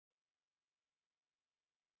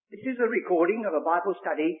This is a recording of a Bible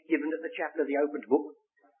study given at the Chapel of the Opened Book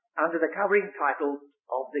under the covering title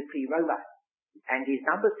of the Pre-Roma, and is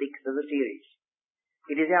number 6 of the series.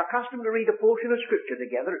 It is our custom to read a portion of Scripture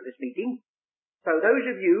together at this meeting, so those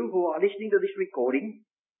of you who are listening to this recording,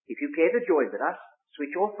 if you care to join with us,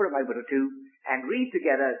 switch off for a moment or two and read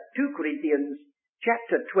together 2 Corinthians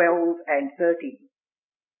chapter 12 and 13.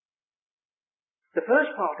 The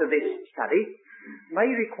first part of this study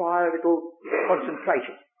may require a little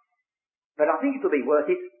concentration, but I think it will be worth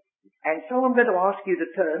it, and so I'm going to ask you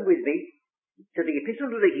to turn with me to the Epistle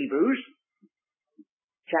to the Hebrews,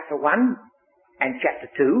 chapter 1 and chapter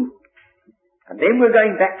 2, and then we're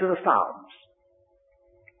going back to the Psalms.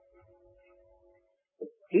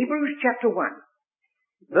 Hebrews chapter 1,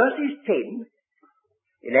 verses 10,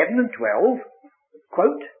 11 and 12,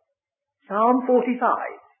 quote, Psalm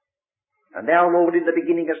 45. And thou, Lord, in the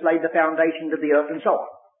beginning hast laid the foundations of the earth, and so on.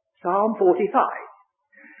 Psalm 45.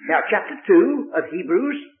 Now, chapter 2 of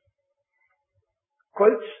Hebrews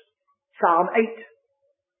quotes Psalm 8,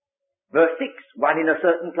 verse 6. One in a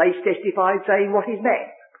certain place testified, saying, What is man?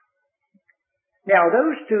 Now,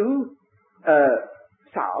 those two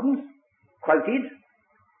psalms quoted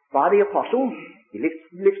by the apostle, he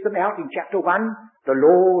lifts them out in chapter 1, the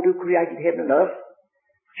Lord who created heaven and earth.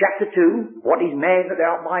 Chapter 2, what is man that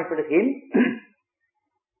thou art mindful of him?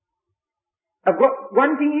 Have got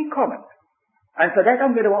one thing in common. And for that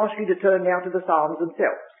I'm going to ask you to turn now to the Psalms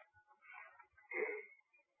themselves.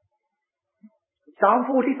 Psalm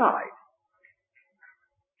 45,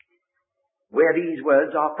 where these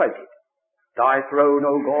words are quoted. Thy throne,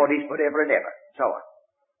 O God, is forever and ever. So on.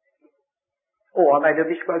 Oh, I made a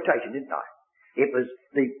misquotation, didn't I? It was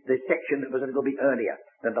the section that was a little bit earlier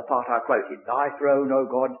than the part I quoted. Thy throne, O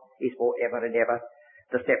God, is for ever and ever.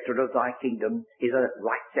 The sceptre of thy kingdom is a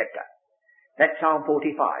right sceptre. That's Psalm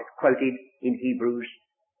 45, quoted in Hebrews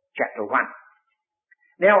chapter 1.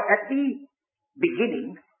 Now, at the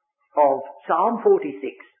beginning of Psalm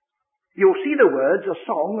 46, you'll see the words, a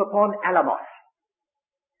song upon Alamoth.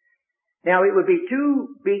 Now, it would be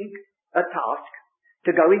too big a task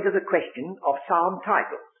to go into the question of psalm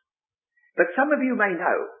titles. But some of you may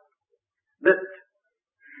know that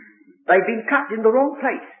they've been cut in the wrong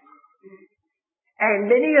place. And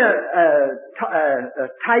many a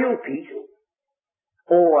tale piece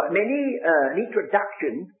or many an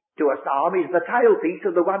introduction to a psalm is the tale piece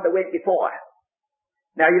of the one that went before.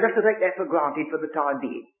 Now you'll have to take that for granted for the time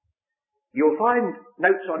being. You'll find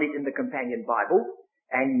notes on it in the Companion Bible,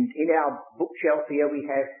 and in our bookshelf here we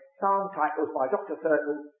have psalm titles by Dr.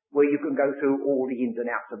 Thurtle, where you can go through all the ins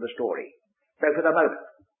and outs of the story. So for the moment,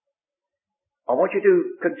 I want you to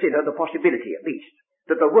consider the possibility, at least,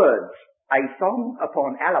 that the words, a song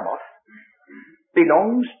upon Alamoth,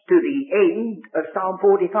 belongs to the end of Psalm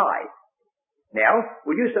 45. Now,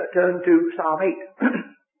 will you turn to Psalm 8?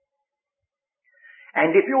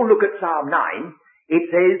 And if you'll look at Psalm 9, it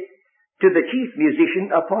says, to the chief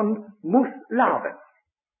musician upon Muth-Laban.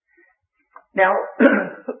 Now,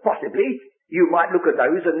 possibly, you might look at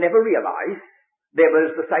those and never realise there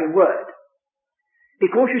was the same word.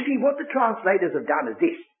 Because you see, what the translators have done is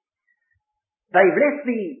this. They've left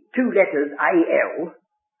the 2 letters A-L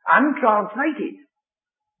untranslated.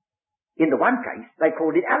 In the one case, they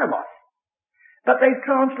called it Alamoth. But they've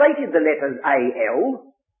translated the letters A-L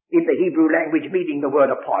in the Hebrew language, meaning the word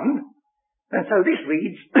upon. And so this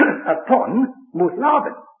reads, upon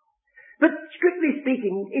Muth-Laban. But strictly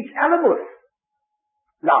speaking, it's Alamoth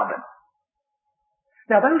Laban.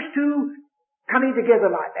 Now those two coming together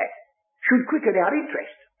like that should quicken our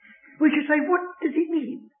interest. We should say, what does it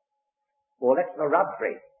mean? Well, that's the rub,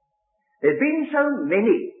 friend. There's been so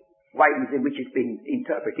many ways in which it's been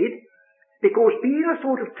interpreted, because being a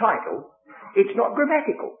sort of title, it's not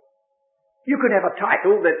grammatical. You can have a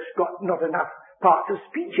title that's got not enough parts of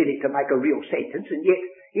speech in it to make a real sentence, and yet,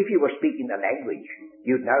 if you were speaking the language,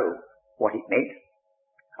 you'd know what it meant.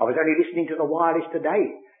 I was only listening to the wireless today,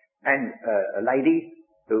 and a lady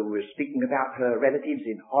who was speaking about her relatives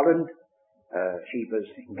in Holland. She was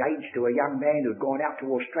engaged to a young man who'd gone out to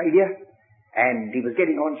Australia, and he was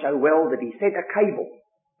getting on so well that he sent a cable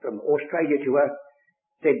from Australia to her,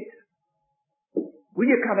 said, will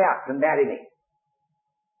you come out and marry me?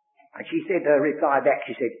 And she said, replied back,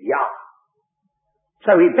 she said, yeah.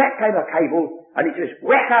 So back came a cable, and it says,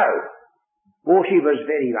 wacko! Well, she was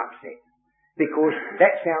very upset, because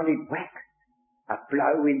that sounded whack, a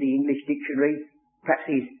blow in the English dictionary. Perhaps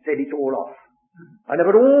he said it's all off. And they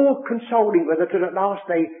were all consoling with her till at last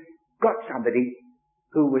they got somebody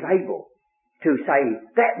who was able to say,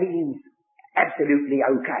 that means absolutely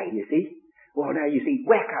okay, you see. Well, now you see,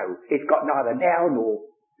 wacko, it's got neither noun nor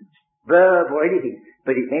verb or anything.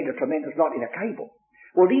 but it meant a tremendous lot in a cable.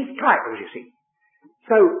 Well, these titles, you see.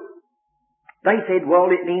 So, they said, well,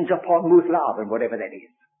 it means upon Muth-Laban, whatever that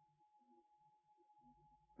is.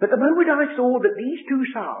 But the moment I saw that these two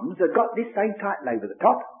psalms had got this same title over the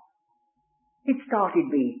top, it started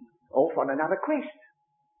me off on another quest.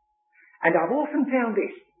 And I've often found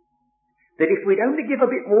this, that if we'd only give a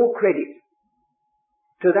bit more credit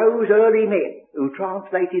to those early men who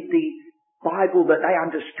translated the Bible that they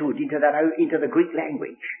understood into the Greek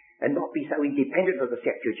language, and not be so independent of the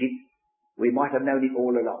Septuagint, we might have known it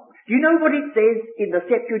all along. Do you know what it says in the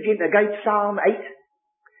Septuagint against Psalm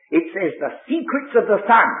 8? It says, the secrets of the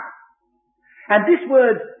Son. And this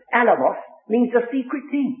word, alamos, means a secret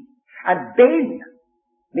thing. And ben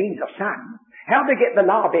means a son. How they get the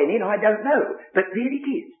la ben in, I don't know. But there it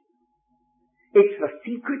is. It's the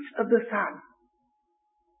secrets of the Son.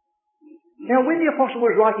 Now, when the apostle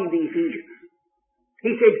was writing the Ephesians,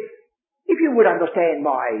 he said, if you would understand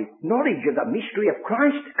my knowledge of the mystery of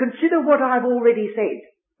Christ, consider what I've already said.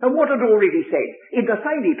 And what I'd already said in the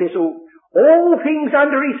same epistle, all things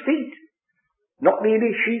under his feet. Not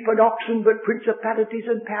merely sheep and oxen, but principalities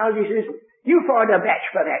and powers. He says, you find a match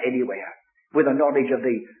for that anywhere, with a knowledge of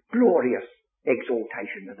the glorious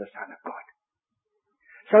exaltation of the Son of God.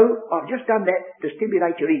 So, I've just done that to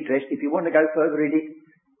stimulate your interest. If you want to go further in it,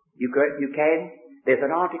 you can. There's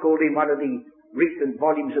an article in one of the recent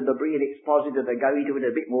volumes of the Berean Expositor that go into it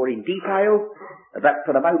a bit more in detail. But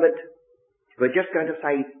for the moment, we're just going to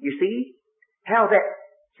say, you see, how that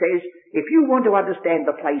says, if you want to understand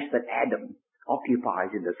the place that Adam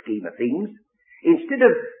occupies in the scheme of things, instead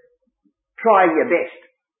of trying your best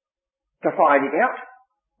to find it out,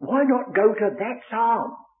 why not go to that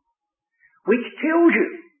psalm, which tells you,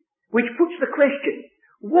 which puts the question,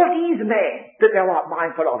 what is man that thou art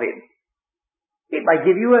mindful of him? It may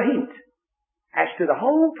give you a hint as to the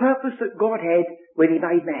whole purpose that God had when he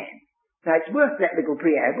made man. Now, it's worth that little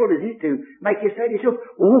preamble, isn't it, to make you say to yourself,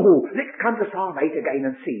 oh, let's come to Psalm 8 again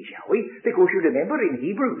and see, shall we? Because you remember in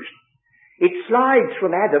Hebrews, it slides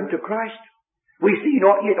from Adam to Christ. We see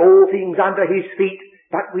not yet all things under his feet,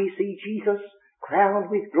 but we see Jesus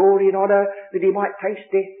crowned with glory and honour, that he might taste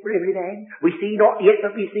death for every man. We see not yet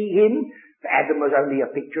that we see him, for Adam was only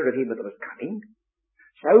a picture of him that was coming.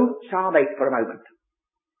 So, Psalm 8 for a moment.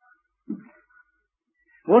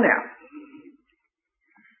 Well now,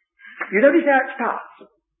 you notice how it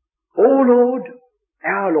starts. O Lord,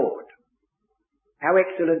 our Lord, how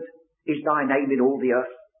excellent is thy name in all the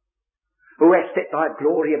earth, who hast set thy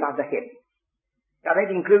glory above the heavens. Now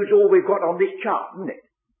that includes all we've got on this chart, isn't it?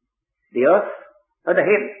 The earth and the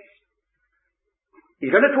heavens.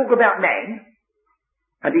 He's going to talk about man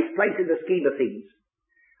and his place in the scheme of things.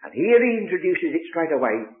 And here he introduces it straight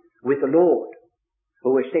away with the Lord,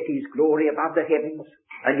 who has set his glory above the heavens,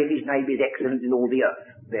 and yet his name is excellent in all the earth.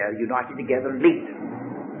 They are united together and linked.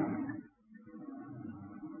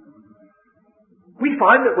 We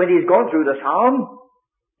find that when he's gone through the psalm,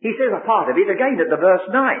 he says a part of it again at the verse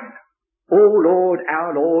 9. O Lord,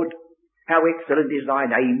 our Lord, how excellent is thy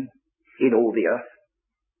name in all the earth.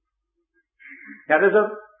 Now there's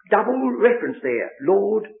a double reference there.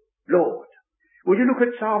 Lord, Lord. Will you look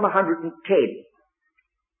at Psalm 110,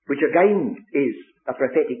 which again is a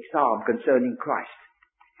prophetic psalm concerning Christ.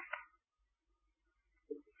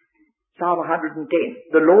 Psalm 110.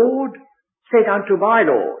 The Lord said unto my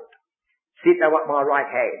Lord, sit thou at my right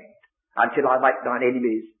hand, until I make thine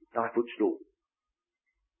enemies thy footstool.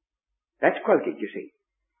 That's quoted, you see,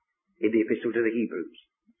 in the Epistle to the Hebrews.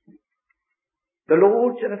 The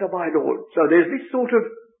Lord said unto my Lord. So there's this sort of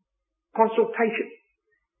consultation,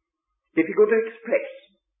 difficult to express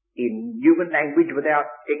in human language without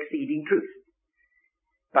exceeding truth.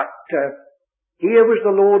 But here was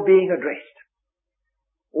the Lord being addressed.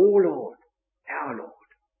 O Lord, our Lord,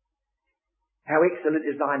 how excellent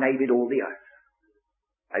is thy name in all the earth.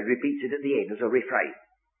 He repeats it at the end as a refrain.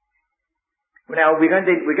 Now we're going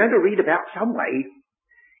to read about some way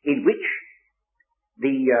in which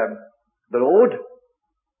the Lord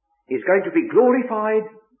is going to be glorified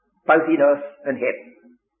both in earth and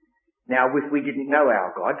heaven. Now, if we didn't know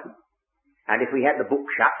our God, and if we had the book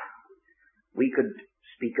shut, we could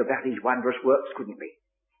speak about his wondrous works, couldn't we?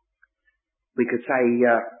 We could say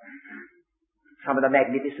some of the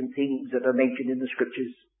magnificent things that are mentioned in the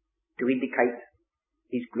scriptures to indicate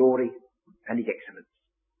his glory and his excellence.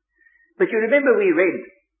 But you remember we read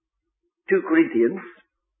 2 Corinthians,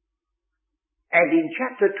 and in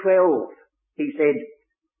chapter 12 he said,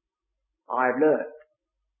 I've learned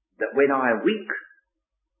that when I am weak,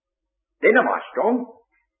 then am I strong.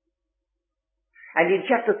 And in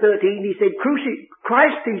chapter 13 he said,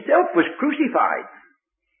 Christ himself was crucified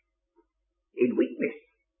in weakness.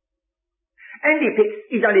 And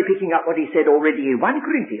he's only picking up what he said already in 1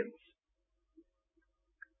 Corinthians.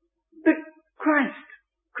 That Christ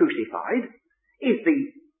crucified is the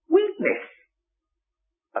weakness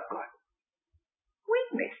of God.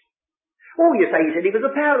 Weakness. Oh, you say he said he was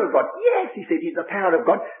the power of God. Yes, he said he's the power of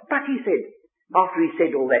God. But he said, after he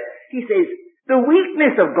said all that, he says, the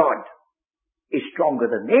weakness of God is stronger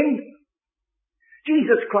than men.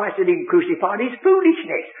 Jesus Christ and him crucified is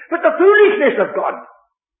foolishness. But the foolishness of God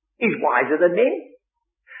is wiser than men.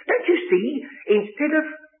 Don't you see, instead of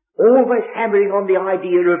always hammering on the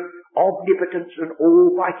idea of omnipotence and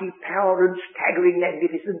almighty power and staggering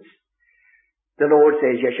magnificence, the Lord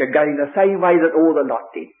says you should go in the same way that all the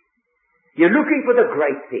lot did. You're looking for the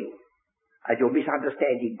great thing, and you're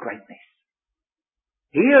misunderstanding greatness.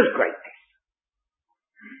 Here's greatness.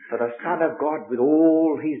 For the Son of God, with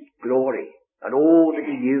all his glory and all that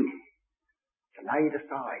he knew, to lay it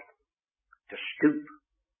aside, to stoop.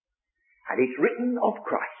 And it's written of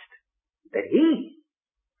Christ that he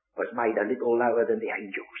was made a little lower than the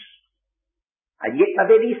angels. And yet the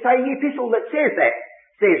very same epistle that says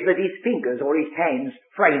that his fingers or his hands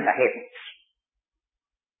framed the heavens.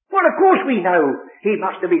 Well, of course we know he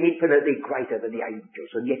must have been infinitely greater than the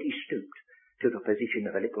angels, and yet he stooped to the position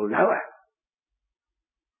of a little lower.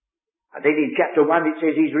 And then in chapter 1 it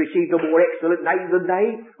says he's received a more excellent name than they.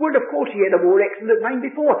 Well, of course he had a more excellent name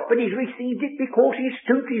before, but he's received it because he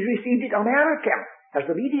stooped. He's received it on our account as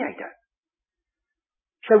the mediator.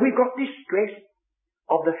 So we've got this stress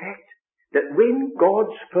of the fact that when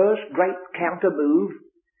God's first great counter move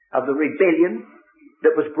of the rebellion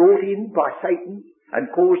that was brought in by Satan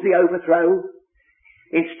and caused the overthrow,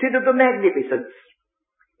 instead of the magnificence,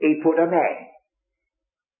 he put a man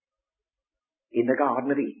in the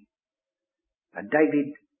Garden of Eden. And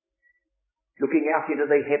David, looking out into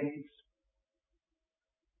the heavens,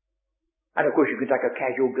 and of course you can take a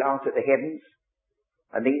casual glance at the heavens,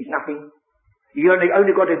 and means nothing. You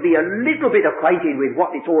only got to be a little bit acquainted with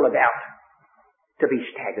what it's all about to be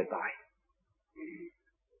staggered by it.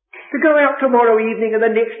 To go out tomorrow evening and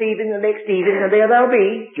the next evening and the next evening, and there they'll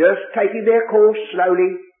be, just taking their course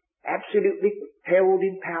slowly, absolutely held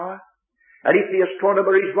in power. And if the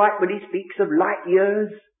astronomer is right when he speaks of light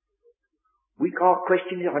years, we can't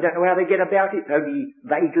question it. I don't know how they get about it, only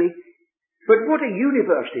vaguely. But what a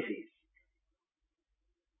universe this is.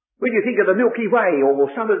 When you think of the Milky Way or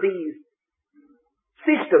some of these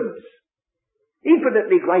systems,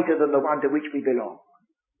 infinitely greater than the one to which we belong.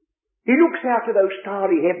 He looks out to those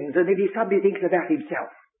starry heavens and then he suddenly thinks about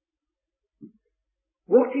himself.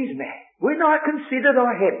 What is man? When I consider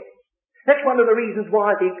thy heavens, that's one of the reasons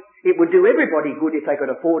why I think it would do everybody good if they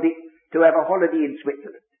could afford it to have a holiday in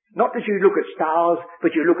Switzerland. Not that you look at stars,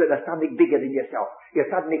 but you look at something bigger than yourself. You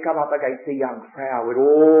suddenly come up against the young Frau with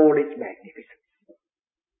all its magnificence.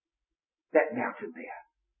 That mountain there.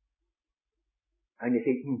 And you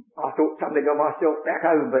think, I thought something of myself back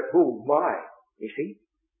home, but oh my, you see.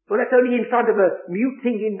 Well, that's only in front of a mute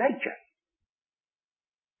thing in nature.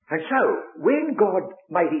 And so, when God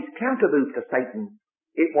made his counter move to Satan,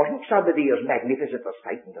 it wasn't somebody as magnificent as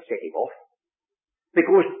Satan to set him off.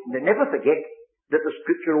 Because, never forget, that the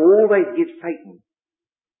scripture always gives Satan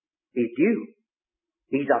his due.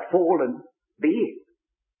 He's a fallen being.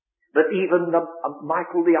 But even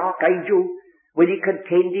Michael the archangel, when he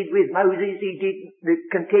contended with Moses,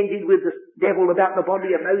 contended with the devil about the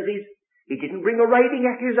body of Moses, he didn't bring a raiding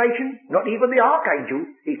accusation, not even the archangel.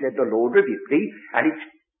 He said, the Lord rebuked thee. And it's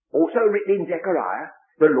also written in Zechariah,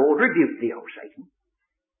 the Lord rebuked thee, O Satan.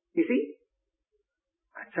 You see?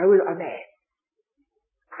 And so is a man.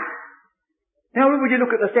 Now, would you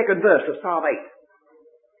look at the second verse of Psalm 8?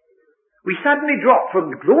 We suddenly drop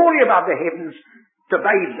from glory above the heavens to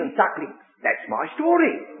babes and sucklings. That's my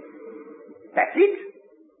story. That's it.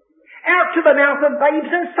 Out to the mouth of babes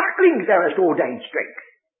and sucklings thou hast ordained strength.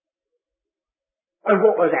 And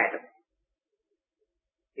what was Adam?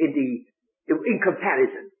 In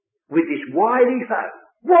comparison with this wily foe,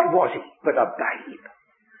 what was he but a babe?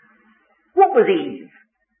 What was Eve?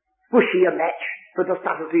 Was she a match for the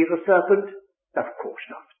subtlety of the serpent? Of course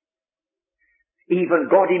not. Even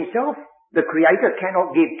God himself, the Creator,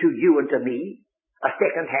 cannot give to you and to me a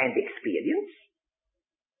second-hand experience.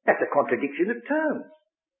 That's a contradiction of terms.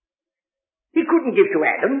 He couldn't give to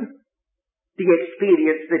Adam the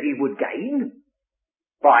experience that he would gain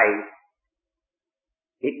by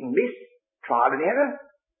hit and miss, trial and error.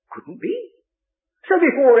 Couldn't be. So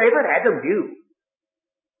before ever Adam knew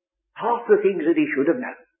half the things that he should have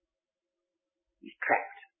known, he's trapped.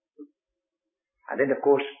 And then, of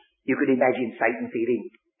course, you could imagine Satan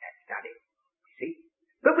feeling, that's done it. You see?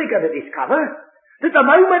 But we're going to discover that the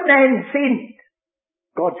moment man sinned,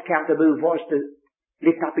 God's counter move was to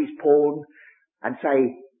lift up his pawn and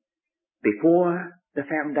say, before the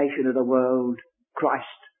foundation of the world, Christ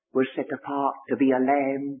was set apart to be a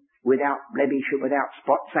lamb without blemish and without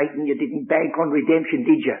spot. Satan, you didn't bank on redemption,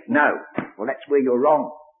 did you? No. Well, that's where you're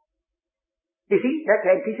wrong. You see, that's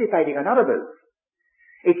anticipating another move.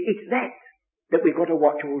 It's that we've got to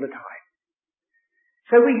watch all the time.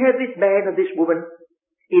 So we have this man and this woman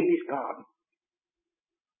in this garden,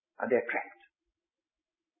 and they're trapped.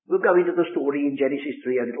 We'll go into the story in Genesis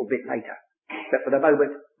 3 a little bit later, but for the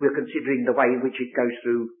moment we're considering the way in which it goes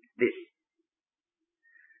through this.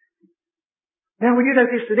 Now when you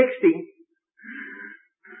notice the next thing,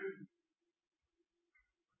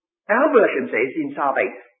 our version says in Psalm 8,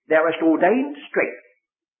 thou hast ordained strength.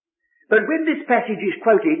 But when this passage is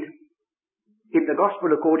quoted in the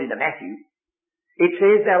Gospel according to Matthew, it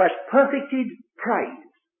says thou hast perfected praise.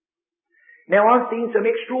 Now I've seen some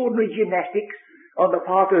extraordinary gymnastics on the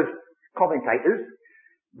part of commentators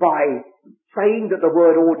by saying that the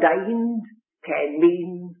word ordained can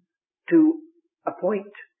mean to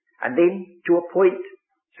appoint, and then to appoint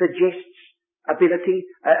suggests ability.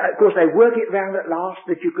 Of course they work it round at last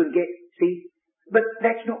that you can get, see, but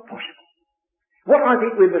that's not possible. What I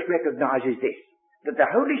think we must recognise is this, that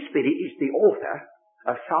the Holy Spirit is the author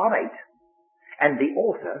of Psalm 8 and the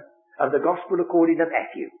author of the Gospel according to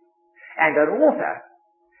Matthew. And an author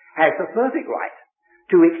has the perfect right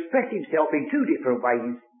to express himself in two different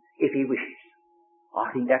ways if he wishes.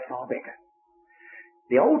 I think that's far better.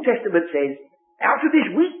 The Old Testament says, out of this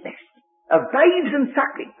weakness of babes and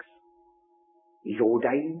sucklings, he's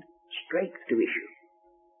ordained strength to issue.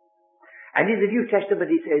 And in the New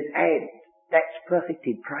Testament it says, and that's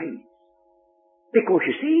perfected praise. Because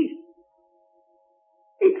you see,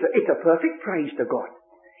 it's a perfect praise to God.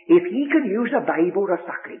 If he can use a babe or a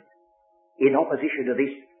suckling in opposition to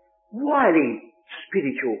this wily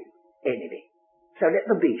spiritual enemy. So let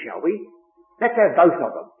them be, shall we? Let's have both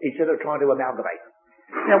of them instead of trying to amalgamate them.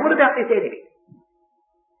 Now what about this enemy?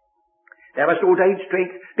 Thou hast ordained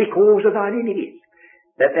strength because of thine enemies,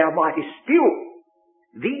 that thou mightest still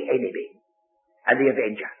the enemy and the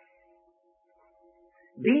avenger.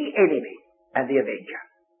 The enemy and the avenger.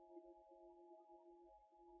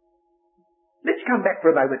 Let's come back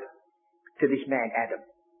for a moment to this man Adam.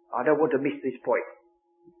 I don't want to miss this point.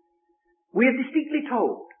 We are distinctly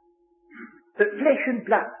told that flesh and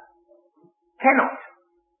blood cannot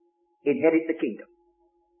inherit the kingdom.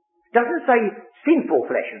 Doesn't say sinful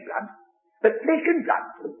flesh and blood, but flesh and blood,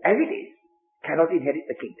 as it is, cannot inherit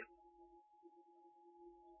the kingdom.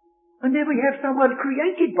 And then we have someone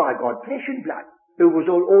created by God, flesh and blood, who was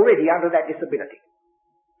already under that disability.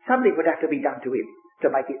 Something would have to be done to him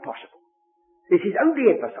to make it possible. This is only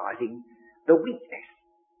emphasizing the weakness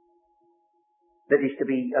that is to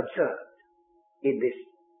be observed in this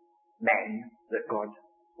man that God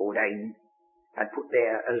ordained and put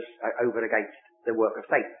there as over against the work of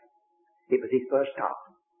Satan. It was his first task.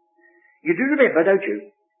 You do remember, don't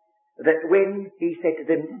you, that when he said to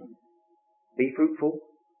them, be fruitful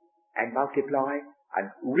and multiply and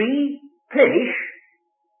replenish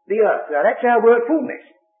the earth. Now that's our word fullness.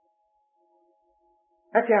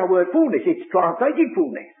 That's our word fullness. It's translated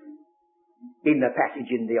fullness in the passage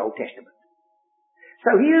in the Old Testament.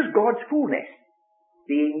 So here's God's fullness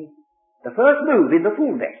being the first move in the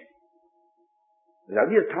fullness. There's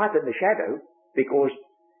only a type and the shadow because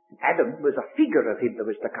Adam was a figure of him that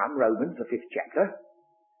was to come, Romans, the 5th chapter.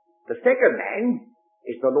 The second man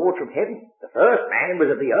is the Lord from heaven. The first man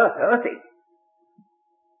was of the earth, earthy.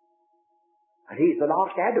 And he's the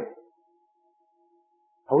last Adam.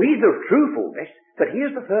 Oh, he's the true fullness, but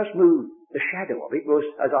here's the first move. The shadow of it was,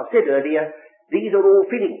 as I said earlier, these are all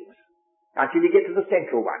fittings until you get to the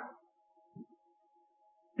central one.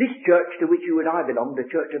 This church to which you and I belong, the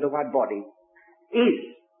church of the one body, is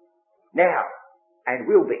now and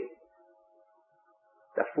will be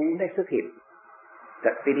the fullness of him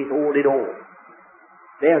that fitteth all in all.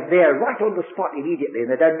 They're right on the spot immediately,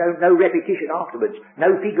 and they don't know no repetition afterwards,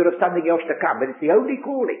 no figure of something else to come, but it's the only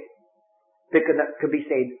calling that can be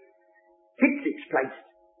said fits its place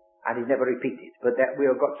and is never repeated. But that we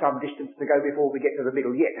have got some distance to go before we get to the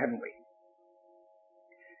middle yet, haven't we?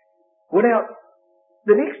 Well now,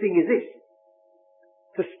 the next thing is this.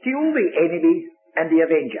 To still the enemy and the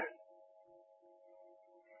avenger.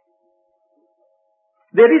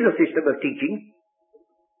 There is a system of teaching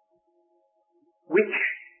which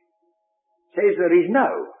says there is no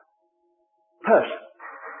person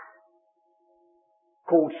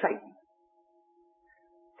called Satan.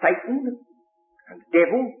 Satan and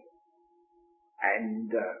devil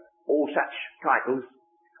and all such titles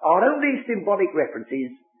are only symbolic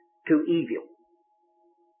references to evil.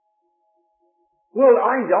 Well,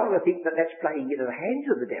 I rather think that that's playing into the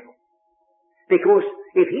hands of the devil. Because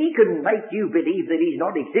if he can make you believe that he's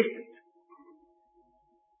non-existent,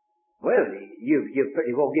 well, you've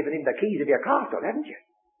pretty well given him the keys of your castle, haven't you?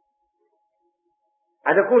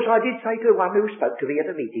 And of course I did say to one who spoke to me at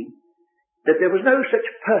a meeting that there was no such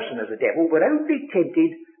person as a devil, but only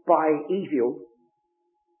tempted by evil.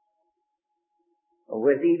 Well,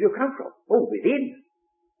 where's the evil come from? Oh, within.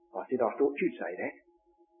 I said, I thought you'd say that.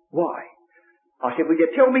 Why? I said, will you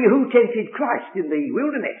tell me who tempted Christ in the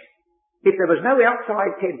wilderness? If there was no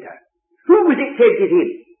outside tempter, who was it tempted him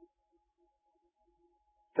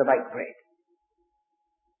to make bread?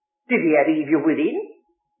 Did he have evil within?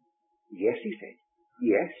 Yes, he said.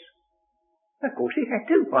 Yes. Of course he had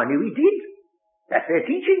to. I knew he did. That's their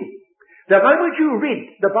teaching. The moment you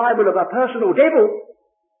read the Bible of a person or devil,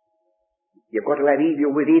 you've got to have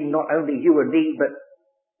evil within, not only you and me, but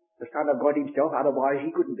the Son of God himself, otherwise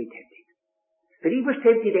he couldn't be tempted. But he was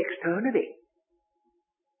tempted externally.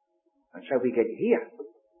 And so we get here.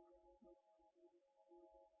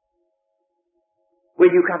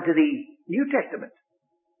 When you come to the New Testament,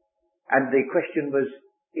 and the question was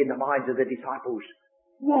in the minds of the disciples,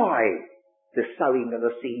 why the sowing of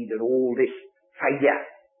the seed and all this failure?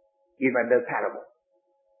 You remember the parable.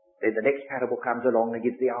 Then the next parable comes along and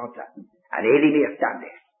gives the answer. An enemy has done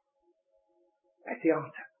this. That's the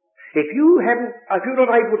answer. If you're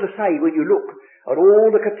not able to say when you look at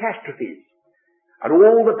all the catastrophes and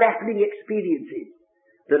all the baffling experiences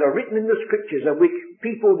that are written in the scriptures and which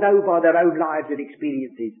people know by their own lives and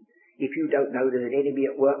experiences, if you don't know there's an enemy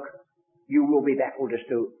at work, you will be baffled as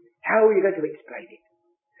to how are you going to explain it.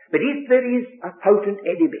 But if there is a potent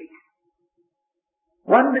enemy,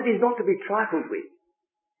 one that is not to be trifled with,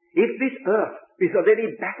 if this earth is a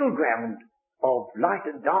very battleground of light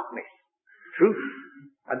and darkness, truth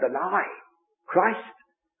and the lie, Christ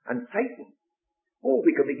and Satan,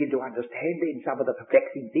 we can begin to understand in some of the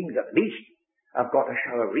perplexing things at least have got to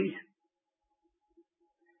show a reason.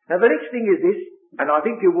 Now the next thing is this, and I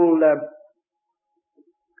think you will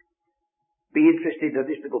be interested in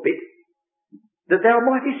this little bit, that thou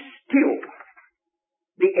mightest still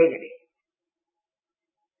the enemy.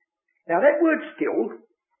 Now that word still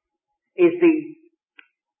is the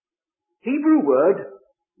Hebrew word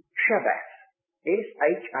Shabbath.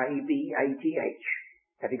 S-H-A-B-A-T-H.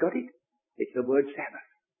 Have you got it? It's the word Sabbath.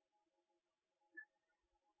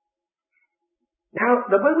 Now,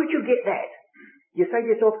 the moment you get that, you say to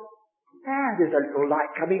yourself, there's a little light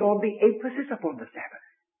coming on the emphasis upon the Sabbath.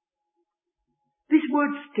 This word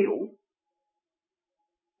still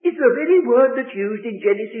is the very word that's used in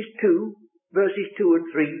Genesis 2, verses 2 and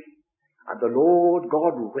 3. And the Lord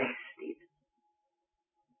God rested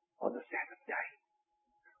on the Sabbath day.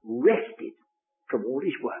 Rested from all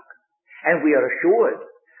his work. And we are assured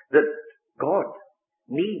that God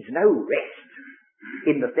needs no rest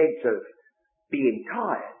in the sense of being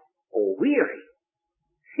tired or weary.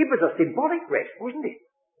 It was a symbolic rest, wasn't it?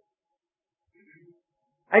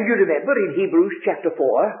 And you remember in Hebrews chapter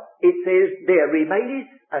 4, it says, there remaineth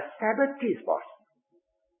a Sabbath tisbos.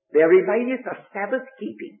 There remaineth a Sabbath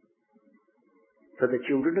keeping for the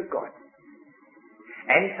children of God.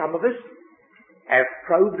 And some of us have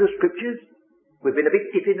probed the scriptures. We've been a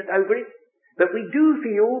bit diffident over it. But we do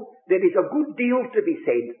feel there is a good deal to be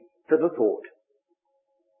said to the thought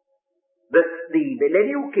that the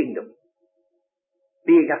millennial kingdom,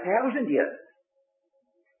 being 1,000 years,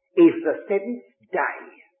 is the seventh day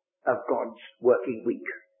of God's working week.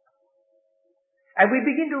 And we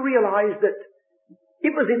begin to realize that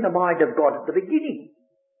it was in the mind of God at the beginning.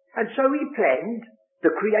 And so he planned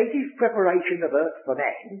the creative preparation of earth for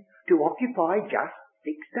man to occupy just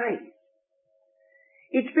 6 days.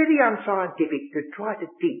 It's very unscientific to try to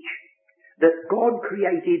teach that God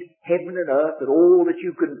created heaven and earth and all that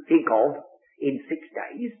you can think of in 6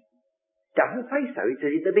 days. Doesn't say so. It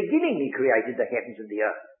says in the beginning he created the heavens and the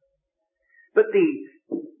earth. But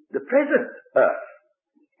the present earth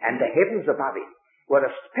and the heavens above it were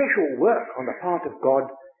a special work on the part of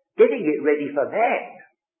God, getting it ready for man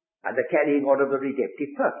and the carrying on of the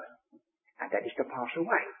redemptive purpose. And that is to pass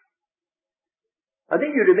away. And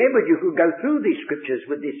then you remember you could go through these scriptures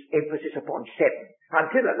with this emphasis upon 7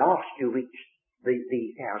 until at last you reach the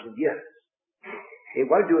 1,000 years. It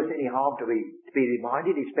won't do us any harm to be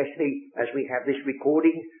reminded, especially as we have this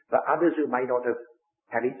recording for others who may not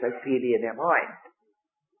have it so clearly in their mind.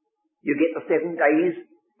 You get the 7 days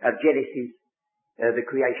of Genesis, the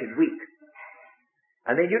creation week.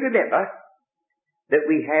 And then you remember that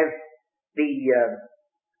we have the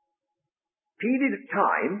period of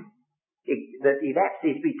time that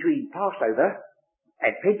elapses between Passover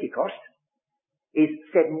and Pentecost is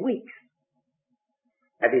 7 weeks.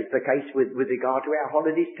 That is the case with regard to our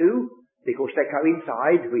holidays too, because they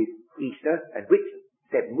coincide with Easter and Whitsun,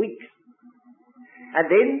 7 weeks. And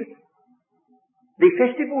then the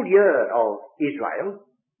festival year of Israel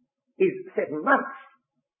is 7 months.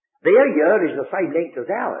 Their year is the same length as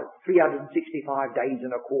ours, 365 days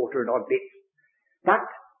and a quarter and odd bits. But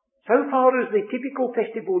so far as the typical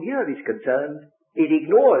festival year is concerned, it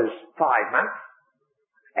ignores 5 months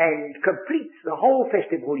and completes the whole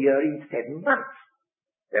festival year in 7 months.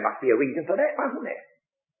 There must be a reason for that, mustn't there?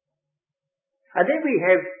 And then we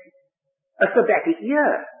have a sabbatic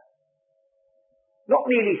year. Not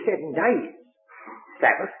merely 7 days,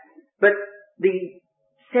 Sabbath, but the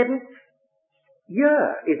 7th year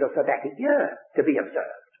is a sabbatic year to be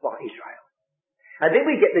observed by Israel. And then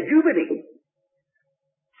we get the Jubilee.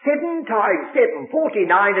 7 times 7,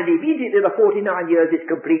 49, and immediately the 49 years is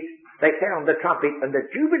complete, they sound the trumpet and the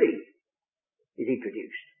Jubilee is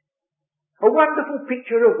introduced. A wonderful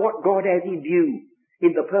picture of what God has in view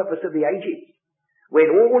in the purpose of the ages, when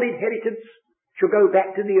all inheritance shall go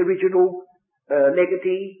back to the original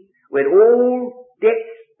legatee, when all debts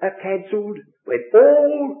are cancelled, when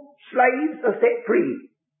all slaves are set free,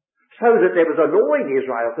 so that there was a law in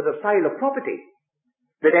Israel for the sale of property,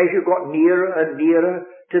 that as you got nearer and nearer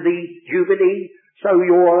to the Jubilee, so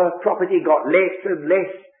your property got less and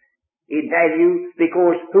less in value,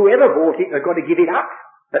 because whoever bought it had got to give it up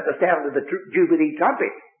at the sound of the Jubilee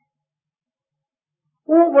trumpet.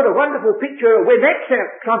 Oh, what a wonderful picture. When that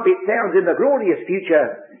trumpet sounds in the glorious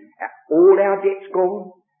future, all our debts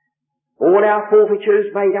gone, all our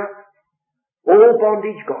forfeitures made up, all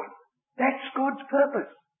bondage gone. That's God's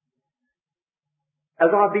purpose.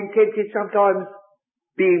 As I've been tempted sometimes,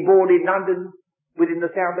 being born in London, within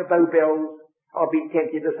the sound of Bow Bells, I've been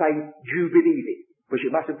tempted to say Jubilee, which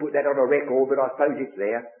you mustn't put that on a record, but I suppose it's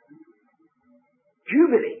there.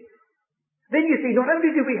 Jubilee. Then you see, not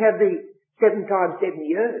only do we have the 7 times 7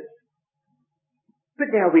 years,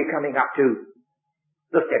 but now we're coming up to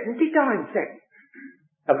the 70 times 7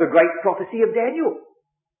 of the great prophecy of Daniel.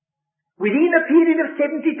 Within a period of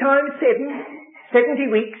 70 times 7, 70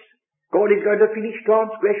 weeks, God is going to finish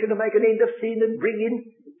transgression and make an end of sin and bring in,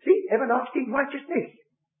 everlasting righteousness.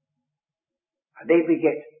 And then we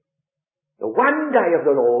get the one day of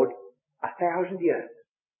the Lord, 1,000 years.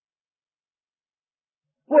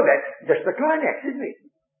 Well, that's just the climax, isn't it?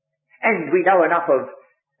 And we know enough of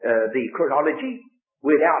the chronology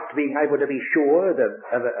without being able to be sure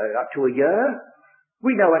up to a year.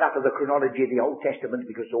 We know enough of the chronology of the Old Testament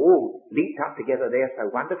because it all links up together there so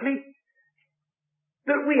wonderfully,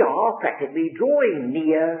 that we are practically drawing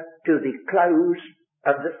near to the close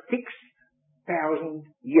of the 6,000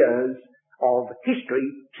 years of history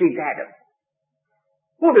since Adam.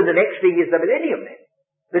 Well, then the next thing is the millennium then.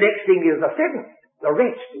 The next thing is the 7th, the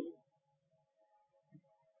rest.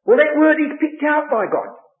 Well, that word is picked out by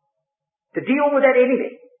God to deal with that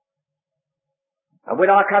enemy. And when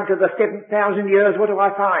I come to the 7,000 years, what do I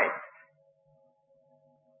find?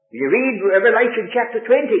 You read Revelation chapter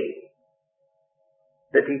 20,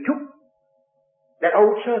 that he took that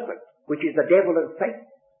old serpent, which is the devil and Satan,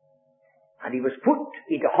 and he was put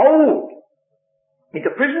into hold, into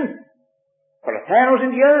prison, for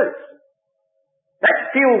 1,000 years. That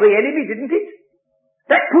stilled the enemy, didn't it?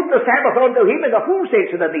 That put the Sabbath onto him in the full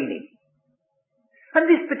sense of the meaning. And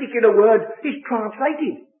this particular word is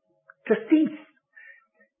translated to cease.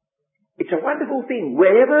 It's a wonderful thing.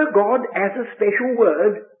 Wherever God has a special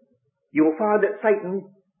word, you'll find that Satan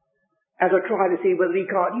has a try to see whether he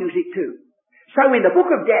can't use it too. So in the book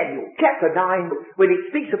of Daniel, chapter 9, when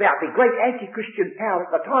it speaks about the great anti-Christian power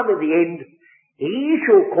at the time of the end, he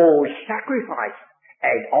shall cause sacrifice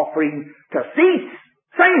and offering to cease.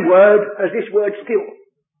 Same word as this word still.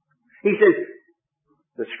 He says,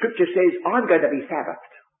 the scripture says, I'm going to be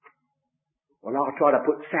Sabbathed. Well, I'll try to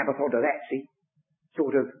put Sabbath onto that, see?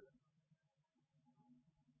 Sort of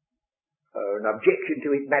an objection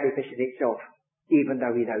to it manifesting itself, even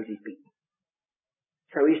though he knows he's beaten.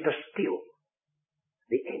 So he's to still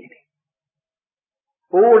the enemy.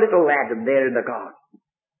 Oh, little Adam there in the garden.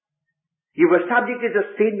 You were subjected to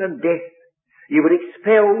sin and death. You were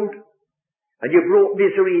expelled, and you brought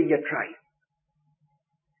misery in your train.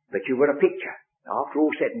 But you were a picture, after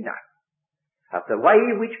all said and done, of the way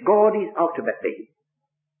in which God is ultimately,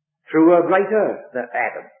 through a greater than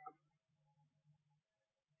Adam,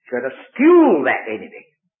 going to still that enemy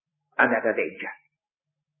and that avenger.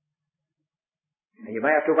 And you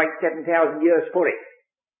may have to wait 7,000 years for it,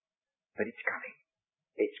 but it's coming.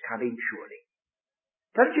 It's coming surely.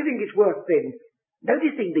 Don't you think it's worth then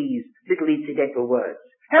noticing these little incidental words?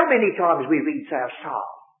 How many times we read, say, a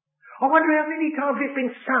psalm. I wonder how many times it's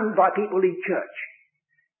been sung by people in church.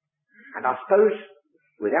 And I suppose,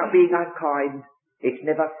 without being unkind, it's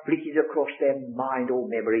never flitted across their mind or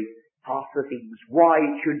memory half the things. Why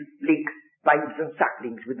it should link babes and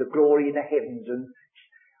sucklings with the glory in the heavens, and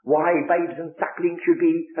why babes and sucklings should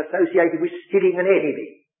be associated with sinning and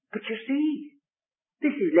enemy. But you see,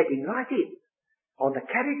 this is letting right in on the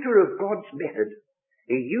character of God's method.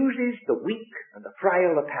 He uses the weak and the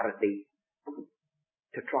frail, apparently,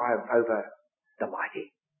 to triumph over the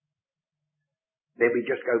mighty. Then we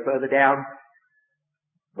just go further down.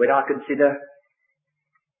 When I consider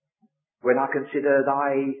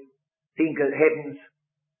thy heavens,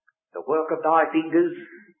 the work of thy fingers,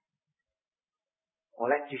 well,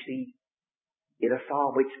 that's, you see, in a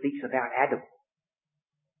psalm which speaks about Adam,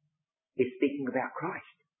 it's speaking about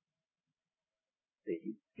Christ. The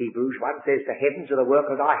Hebrews 1 says, the heavens are the work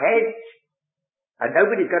of thy hands. And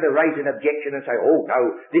nobody's going to raise an objection and say, oh no,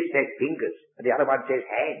 this says fingers, and the other one says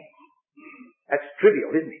hands. That's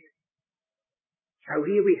trivial, isn't it? So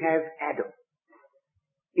here we have Adam,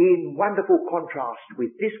 in wonderful contrast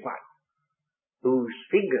with this one, whose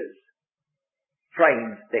fingers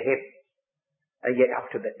framed the heavens, and yet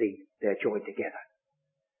ultimately they're joined together.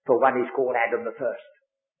 For one is called Adam the first,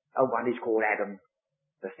 and one is called Adam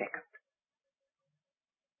the second.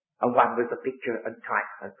 And one was the picture and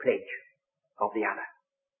type and pledge of the other.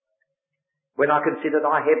 When I consider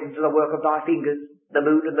thy heavens and the work of thy fingers, the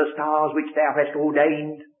moon and the stars which thou hast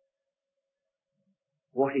ordained,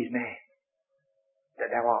 what is man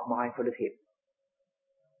that thou art mindful of him?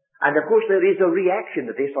 And of course there is a reaction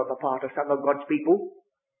to this on the part of some of God's people.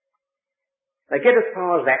 They get as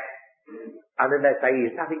far as that, and then they say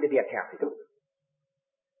he is nothing to be accounted of.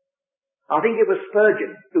 I think it was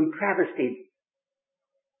Spurgeon who travestied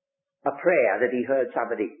a prayer that he heard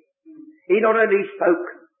somebody. He not only spoke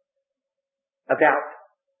about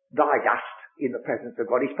thy dust in the presence of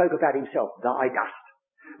God, he spoke about himself, thy dust.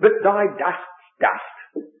 But thy dust's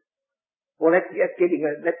dust. Well, that's getting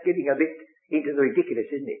a bit into the ridiculous,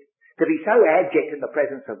 isn't it? To be so abject in the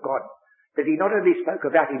presence of God that he not only spoke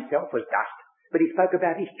about himself as dust, but he spoke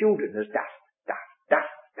about his children as dust, dust,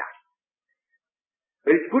 dust, dust.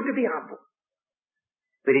 But it's good to be humble.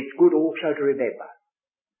 But it's good also to remember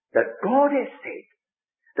that God has said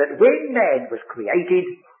that when man was created,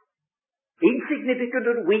 insignificant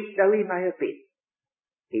and weak though he may have been,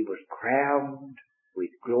 he was crowned with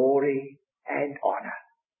glory and honour.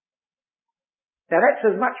 Now that's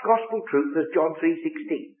as much gospel truth as John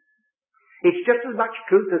 3:16. It's just as much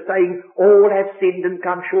truth as saying all have sinned and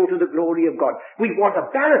come short of the glory of God. We want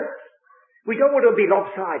a balance. We don't want to be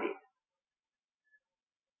lopsided.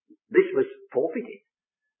 This was forfeited.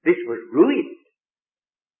 This was ruined.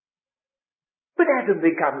 But Adam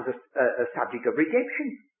becomes a subject of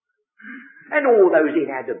redemption. And all those in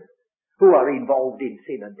Adam who are involved in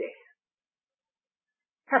sin and death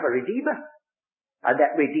have a Redeemer. And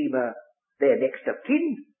that Redeemer, their next of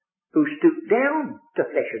kin, who stooped down to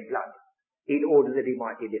flesh and blood in order that he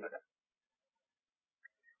might deliver them.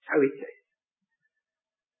 So it says,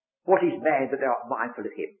 what is man that thou art mindful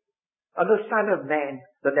of him? And the Son of Man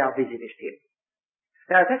that thou visitest him.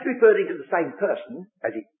 Now, if that's referring to the same person,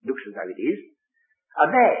 as it looks as though it is, a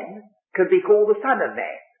man can be called the Son of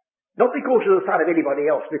Man. Not because of the son of anybody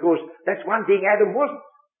else, because that's one thing Adam wasn't.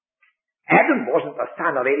 Adam wasn't the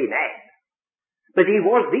son of any man. But he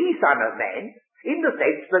was the Son of Man, in the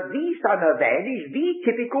sense that the Son of Man is the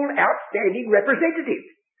typical outstanding representative.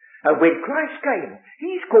 And when Christ came,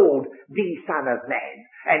 he's called the Son of Man.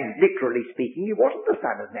 And literally speaking, he wasn't the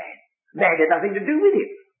Son of Man. Man had nothing to do with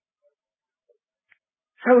him.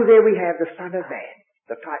 So there we have the Son of Man,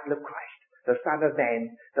 the title of Christ. The Son of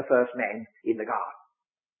Man, the first man in the garden.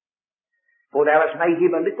 For thou hast made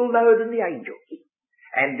him a little lower than the angels.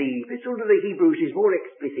 And the epistle to the Hebrews is more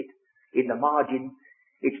explicit in the margin.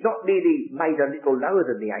 It's not merely made a little lower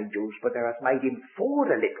than the angels, but thou hast made him for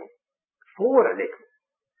a little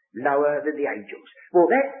lower than the angels.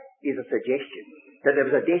 Well, that is a suggestion that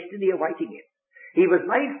there was a destiny awaiting him. He was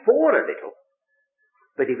made for a little,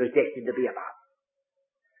 but he was destined to be above.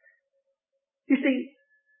 You see,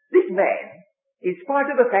 this man, in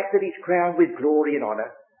spite of the fact that he's crowned with glory and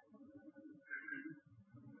honour,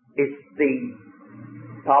 is the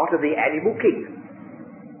part of the animal kingdom.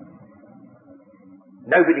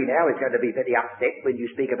 Nobody now is going to be very upset when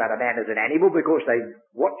you speak about a man as an animal, because they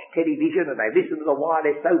watch television and they listen to the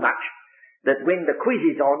wireless so much that when the quiz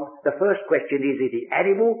is on, the first question is it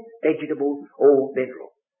animal, vegetable or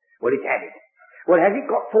mineral? Well, it's animal. Well, has it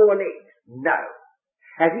got 4 legs? No.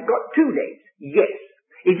 Has it got 2 legs? Yes.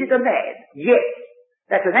 Is it a man? Yes.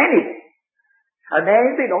 That's an animal. A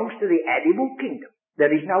man belongs to the animal kingdom. There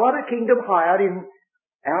is no other kingdom higher in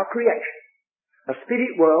our creation. A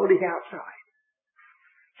spirit world is outside.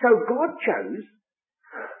 So God chose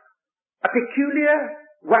a peculiar,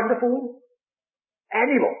 wonderful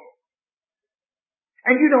animal.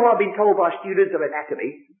 And you know, I've been told by students of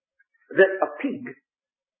anatomy that a pig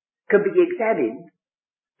can be examined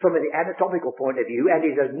from an anatomical point of view and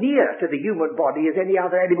is as near to the human body as any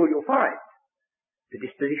other animal you'll find. The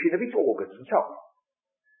disposition of its organs and so on.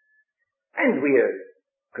 And we are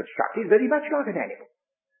constructed very much like an animal.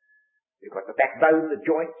 We've got the backbone, the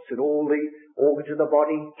joints, and all the organs of the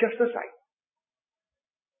body just the same.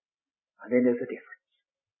 And then there's a difference.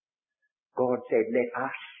 God said, let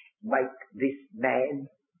us make this man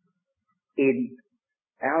in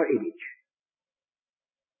our image,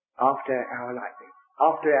 after our likeness,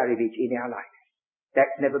 after our image, in our likeness.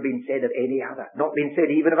 That's never been said of any other, not been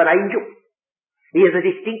said even of an angel. He is a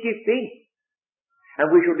distinctive thing.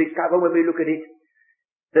 And we shall discover when we look at it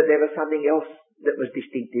that there was something else that was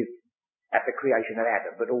distinctive at the creation of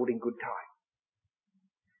Adam, but all in good time.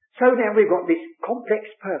 So now we've got this complex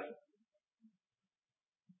person.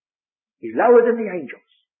 He's lower than the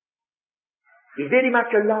angels. He's very much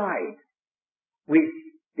allied with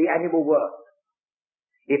the animal world.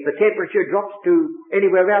 If the temperature drops to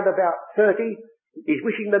anywhere around about 30, he's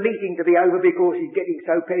wishing the meeting to be over because he's getting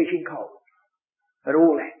so perishing cold. And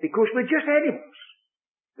all that. Because we're just animals.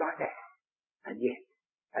 Like that. And yet,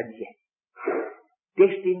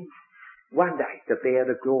 destined one day to bear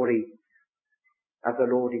the glory of the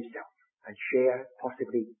Lord himself and share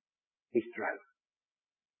possibly his throne.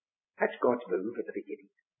 That's God's move at the beginning.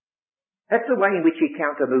 That's the way in which he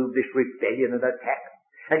counter-moved this rebellion and attack.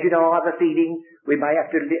 And you know, I have a feeling we may have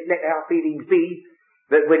to let our feelings be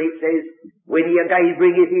that when it says, when he again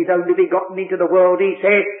bringeth his only begotten into the world, he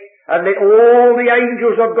said, and let all the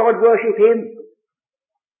angels of God worship him.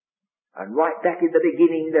 And right back in the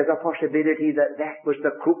beginning, there's a possibility that that was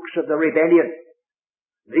the crux of the rebellion.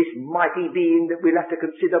 This mighty being that we'll have to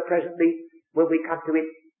consider presently when we come to it,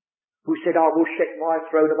 who said, I will set my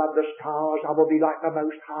throne among the stars, I will be like the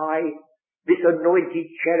Most High. This anointed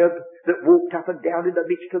cherub that walked up and down in the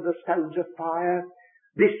midst of the stones of fire.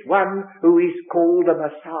 This one who is called the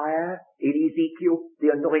Messiah in Ezekiel,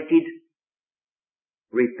 the anointed,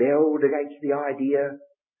 rebelled against the idea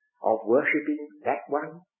of worshipping that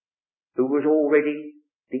one who was already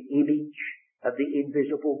the image of the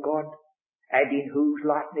invisible God and in whose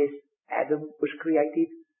likeness Adam was created.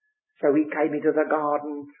 So he came into the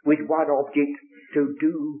garden with one object, to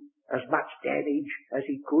do as much damage as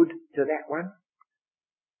he could to that one.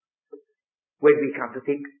 When we come to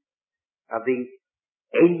think of the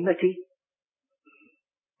enmity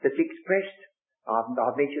that's expressed,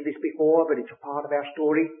 I've mentioned this before, but it's a part of our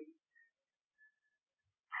story.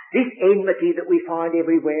 This enmity that we find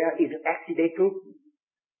everywhere isn't accidental.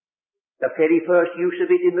 The very first use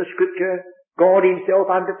of it in the scripture, God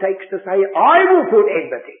himself undertakes to say, I will put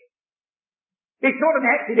enmity. It's not an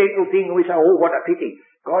accidental thing and we say, oh, what a pity.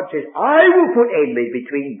 God says, I will put enmity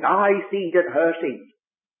between thy seed and her seed.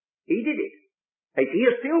 He did it. It's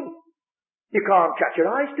here still. You can't shut your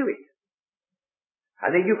eyes to it.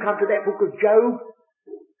 And then you come to that book of Job.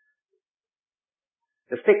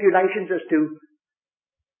 The speculations as to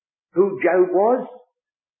who Job was.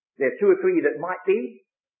 There are two or three that might be.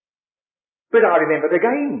 But I remembered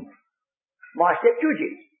again my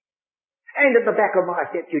Septuagint. And at the back of my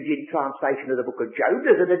Septuagint translation of the book of Job,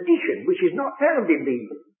 there's an addition which is not found in the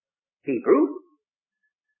Hebrew.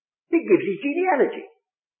 It gives his genealogy.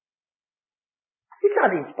 It's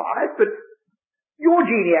uninspired, but your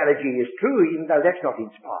genealogy is true, even though that's not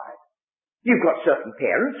inspired. You've got certain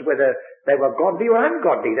parents, whether they were godly or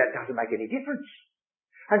ungodly, that doesn't make any difference.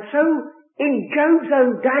 And so, in Job's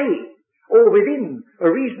own day, or within a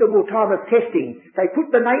reasonable time of testing, they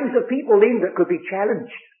put the names of people in that could be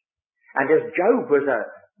challenged. And as Job was a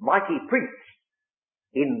mighty prince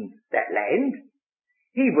in that land,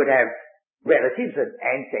 he would have relatives and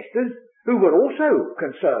ancestors who were also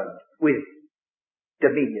concerned with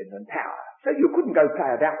dominion and power. So you couldn't go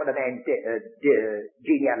play about with a man's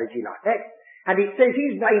genealogy like that. And it says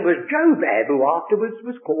his name was Jobab, who afterwards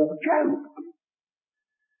was called Job.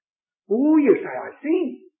 Oh, you say, I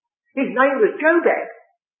see. His name was Jobab.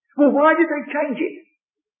 Well, why did they change it?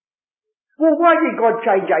 Well, why did God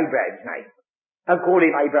change Abraham's name and call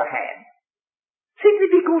him Abraham? Simply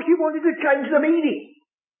because he wanted to change the meaning.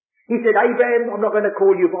 He said, Abraham, I'm not going to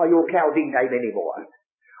call you by your Chaldean name anymore.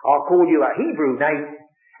 I'll call you a Hebrew name,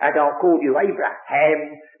 and I'll call you Abraham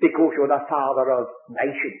because you're the father of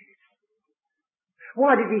nations.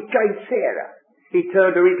 Why did he change Sarah? He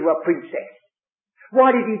turned her into a princess. Why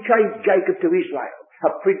did he change Jacob to Israel,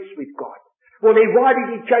 a prince with God? Well, then why did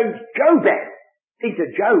he change Jobab into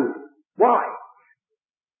Job? Why?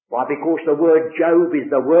 Why, because the word Job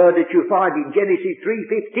is the word that you find in Genesis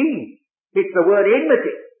 3:15. It's the word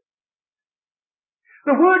enmity.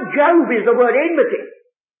 The word Job is the word enmity.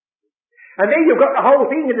 And then you've got the whole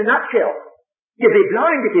thing in a nutshell. You'd be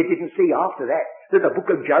blind if you didn't see after that the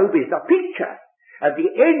book of Job is the picture of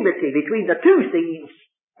the enmity between the two seeds,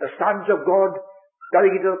 the sons of God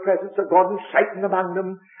going into the presence of God and Satan among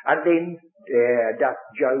them, and then there doth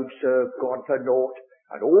Job serve God for naught,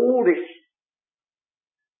 and all this.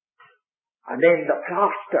 And then the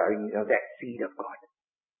plastering of that seed of God.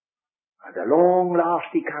 And at long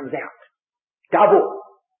last he comes out. Double.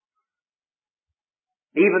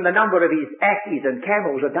 Even the number of his asses and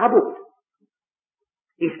camels are doubled.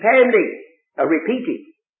 His family are repeated.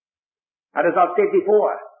 And as I've said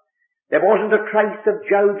before, there wasn't a trace of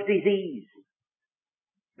Job's disease,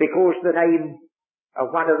 because the name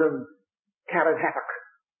of one of them, Karen Havoc,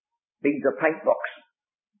 means a paint box.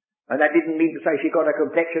 And that didn't mean to say she got a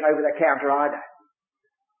complexion over the counter either.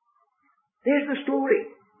 There's the story.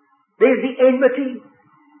 There's the enmity,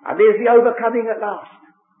 and there's the overcoming at last.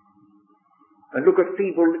 And look at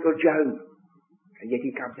feeble little Job, and yet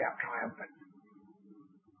he comes out triumphant.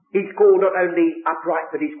 He's called not only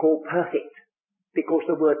upright, but he's called perfect, because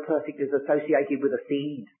the word perfect is associated with a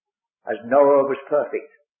seed, as Noah was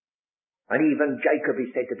perfect. And even Jacob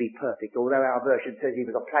is said to be perfect, although our version says he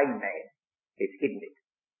was a plain man. It's hidden it.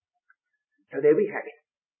 So there we have it.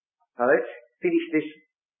 Now let's finish this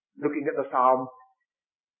looking at the psalm.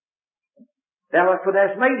 For thou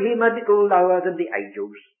hast made him a little lower than the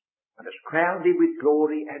angels, and hast crowned him with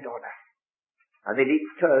glory and honour. And then it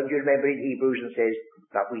turns, you remember in Hebrews, and says,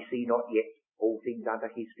 but we see not yet all things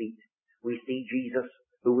under his feet. We see Jesus,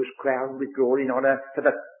 who was crowned with glory and honour for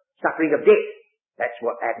the suffering of death. That's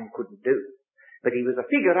what Adam couldn't do. But he was a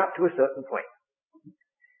figure up to a certain point.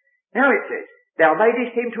 Now it says, thou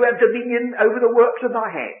madest him to have dominion over the works of thy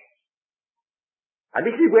hands. And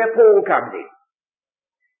this is where Paul comes in.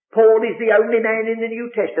 Paul is the only man in the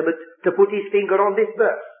New Testament to put his finger on this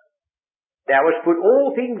verse. Thou hast put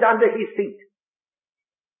all things under his feet.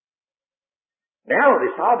 Now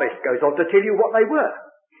the psalmist goes on to tell you what they were.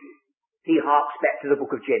 He harks back to the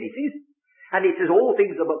book of Genesis, and it says all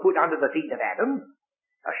things that were put under the feet of Adam,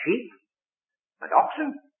 a sheep, an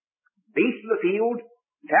oxen, beasts of the field,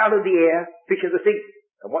 fowl of the air, fish of the sea,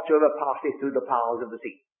 and whatsoever passeth through the powers of the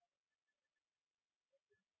sea.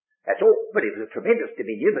 That's all. But it was a tremendous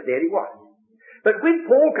dominion, but there he was. But when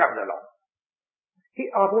Paul comes along,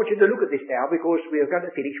 I want you to look at this now, because we are going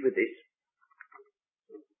to finish with this.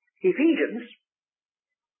 Ephesians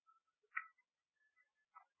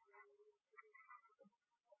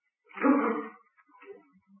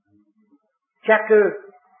chapter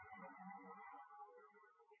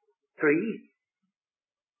 3,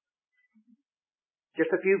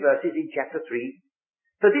 just a few verses in chapter 3.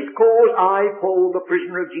 For this cause I, Paul, the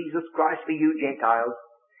prisoner of Jesus Christ for you Gentiles,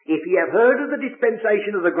 if ye have heard of the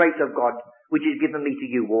dispensation of the grace of God, which is given me to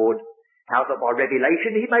you, ward, how that by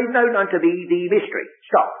revelation he made known unto me the mystery.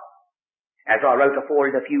 Stop. As I wrote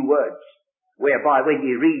afore in a few words, whereby when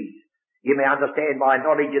ye read, ye may understand my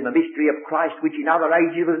knowledge in the mystery of Christ, which in other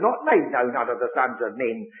ages was not made known unto the sons of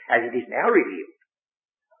men, as it is now revealed.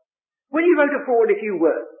 When he wrote afore in a few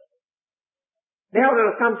words, now there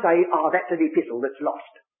are some say, that's an epistle that's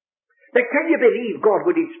lost. But can you believe God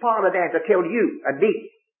would inspire a man to tell you and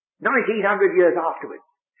me, 1900 years afterwards,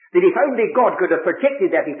 that if only God could have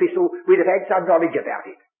protected that epistle, we'd have had some knowledge about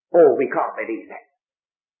it? Oh, we can't believe that.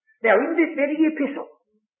 Now, in this very epistle,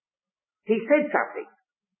 he said something.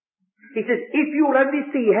 He says, if you'll only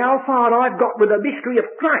see how far I've got with the mystery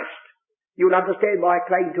of Christ, you'll understand my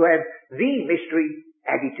claim to have the mystery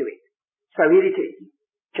added to it. So here it is,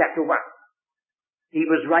 chapter 1. He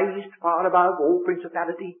was raised far above all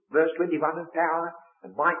principality, verse 21, and power,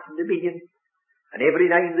 and might, and dominion, and every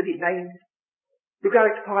name that is named. Look how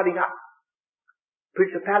it's piling up.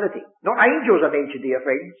 Principality. Not angels are mentioned here,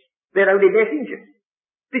 friends. They're only messengers.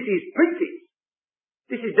 This is princes.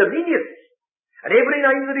 This is dominions. And every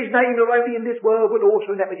name that is named not only in this world, but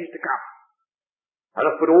also in that which is to come. And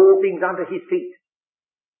I've put all things under his feet.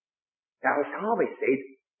 Now the psalmist said,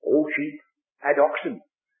 all sheep and oxen.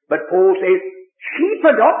 But Paul says, sheep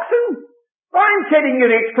and oxen? I'm telling you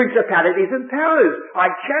it's principalities and powers. I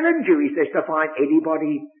challenge you, he says, to find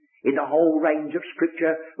anybody in the whole range of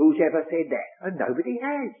Scripture who's ever said that. And nobody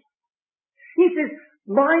has. He says,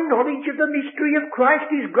 my knowledge of the mystery of Christ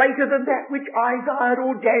is greater than that which Isaiah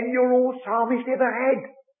or Daniel or Psalmist ever had.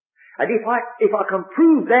 And if I can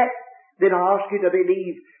prove that, then I ask you to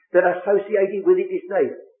believe that associated with it is no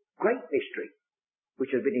great mystery, which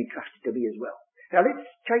has been entrusted to me as well. Now let's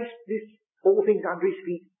chase this, all things under his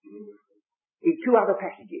feet. in two other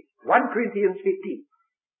passages. 1 Corinthians 15.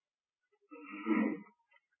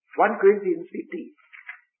 1 Corinthians 15.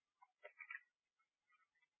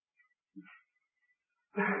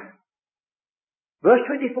 Verse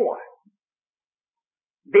 24.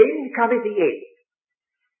 Then cometh the end.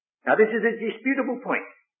 Now this is a disputable point.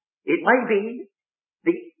 It may be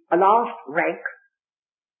the last rank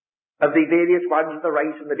of the various ones of the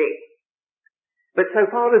race and the dead. But so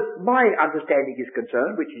far as my understanding is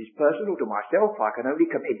concerned, which is personal to myself, I can only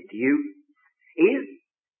commend it to you, is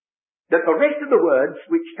that the rest of the words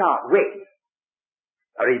which start when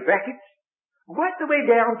are in brackets right the way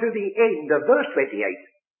down to the end of verse 28.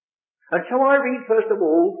 And so I read first of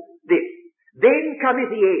all this. Then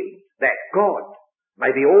cometh the end, that God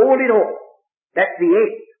may be all in all. That's the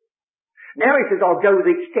end. Now he says, I'll go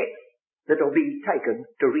the steps that will be taken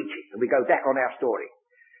to reach it. And we go back on our story.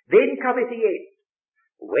 Then cometh the end,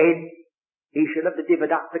 when he shall have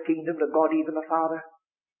delivered up the kingdom to God even the Father,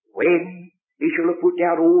 when he shall have put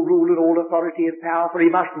down all rule and all authority and power, for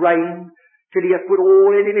he must reign till he hath put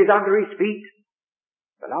all enemies under his feet.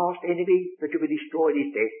 The last enemy that will be destroyed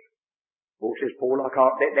is death. Oh, says Paul, I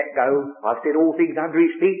can't let that go. I've set all things under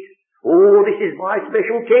his feet. Oh, this is my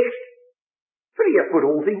special text. For he hath put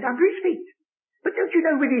all things under his feet. But don't you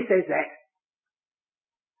know when he says that?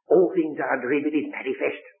 All things are under him, it is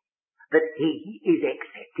manifest that he is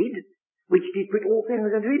accepted, which did put all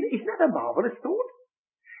things under him. Isn't that a marvellous thought?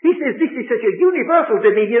 He says this is such a universal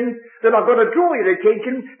dominion that I've got to draw your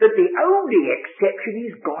attention that the only exception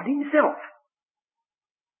is God himself.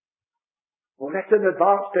 Well, that's an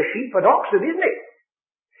advance to sheep and oxen, isn't it?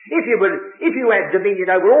 If you had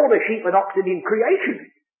dominion over all the sheep and oxen in creation,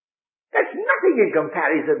 that's nothing in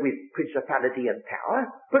comparison with principality and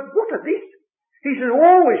power. But what of this? He says,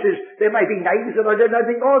 there may be names that I don't know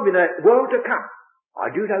anything of in the world to come. I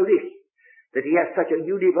do know this, that he has such a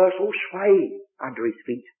universal sway under his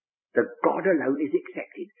feet, that God alone is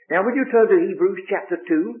accepted. Now, will you turn to Hebrews chapter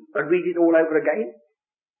 2 and read it all over again?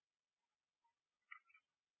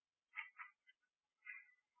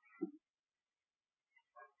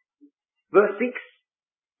 Verse 6,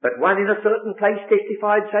 but one in a certain place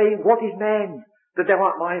testified, saying, what is man, that thou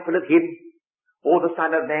art mindful of him, or the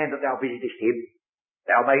Son of Man, that thou visitest him?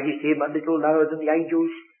 Thou madest him a little lower than the angels,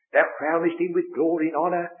 thou crownest him with glory and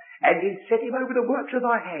honour, and didst set him over the works of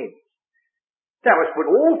thy hands. Thou hast put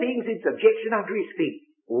all things in subjection under his feet.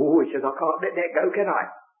 Oh, he says, I can't let that go, can I?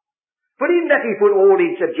 For in that he put all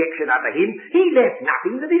in subjection under him, he left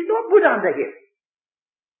nothing that is not put under him.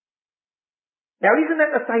 Now, isn't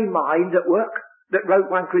that the same mind at work that wrote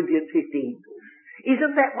 1 Corinthians 15?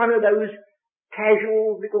 Isn't that one of those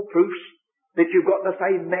casual little proofs that you've got the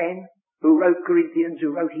same man who wrote Corinthians,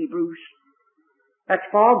 who wrote Hebrews? That's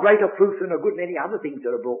far greater proof than a good many other things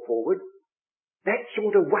that are brought forward. That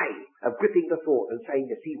sort of way of gripping the thought and saying,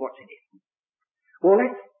 you see what's in it. Well,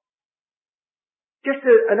 that's just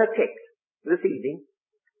an attempt this evening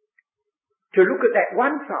to look at that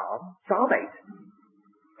one Psalm, Psalm 8,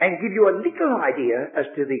 and give you a little idea as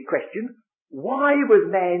to the question, why was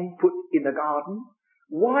man put in the garden?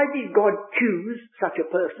 Why did God choose such a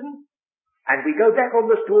person? And we go back on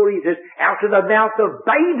the story, it says, out of the mouth of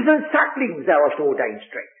babes and sucklings thou hast ordained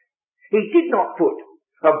strength. He did not put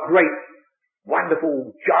a great,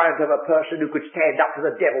 wonderful giant of a person who could stand up to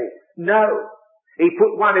the devil. No. He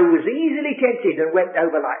put one who was easily tempted and went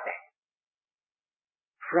over like that.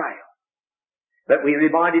 Frail. But we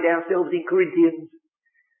reminded ourselves in Corinthians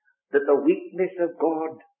that the weakness of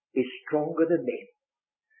God is stronger than men,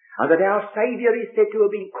 and that our Saviour is said to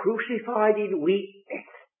have been crucified in weakness.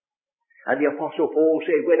 And the Apostle Paul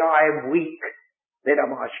said, when I am weak, then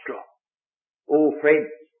am I strong. Oh, friends,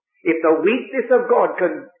 if the weakness of God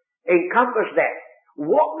can encompass that,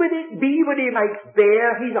 what would it be when he makes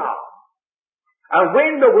bare his arm? And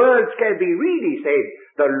when the words can be really said,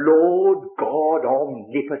 the Lord God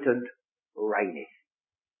omnipotent reigneth.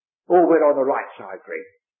 Oh, we're on the right side,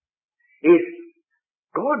 friends. If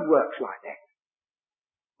God works like that,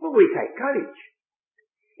 well, we take courage.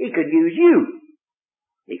 He can use you.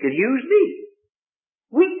 He can use me.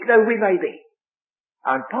 Weak though we may be,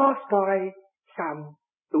 and pass by some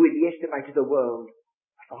who in the estimate of the world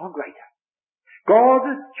are far greater. God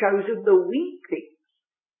has chosen the weak things,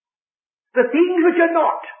 the things which are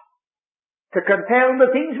not, to confound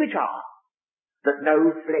the things which are, that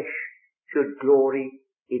no flesh should glory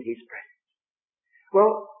in his presence.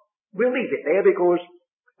 Well, we'll leave it there because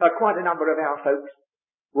quite a number of our folks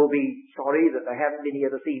will be sorry that they haven't been here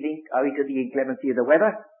this evening owing to the inclemency of the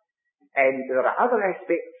weather. And there are other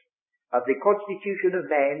aspects of the constitution of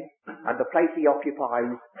man and the place he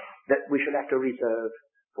occupies that we shall have to reserve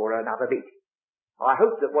for another meeting. I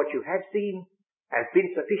hope that what you have seen has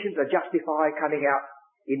been sufficient to justify coming out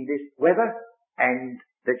in this weather, and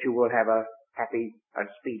that you will have a happy and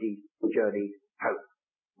speedy journey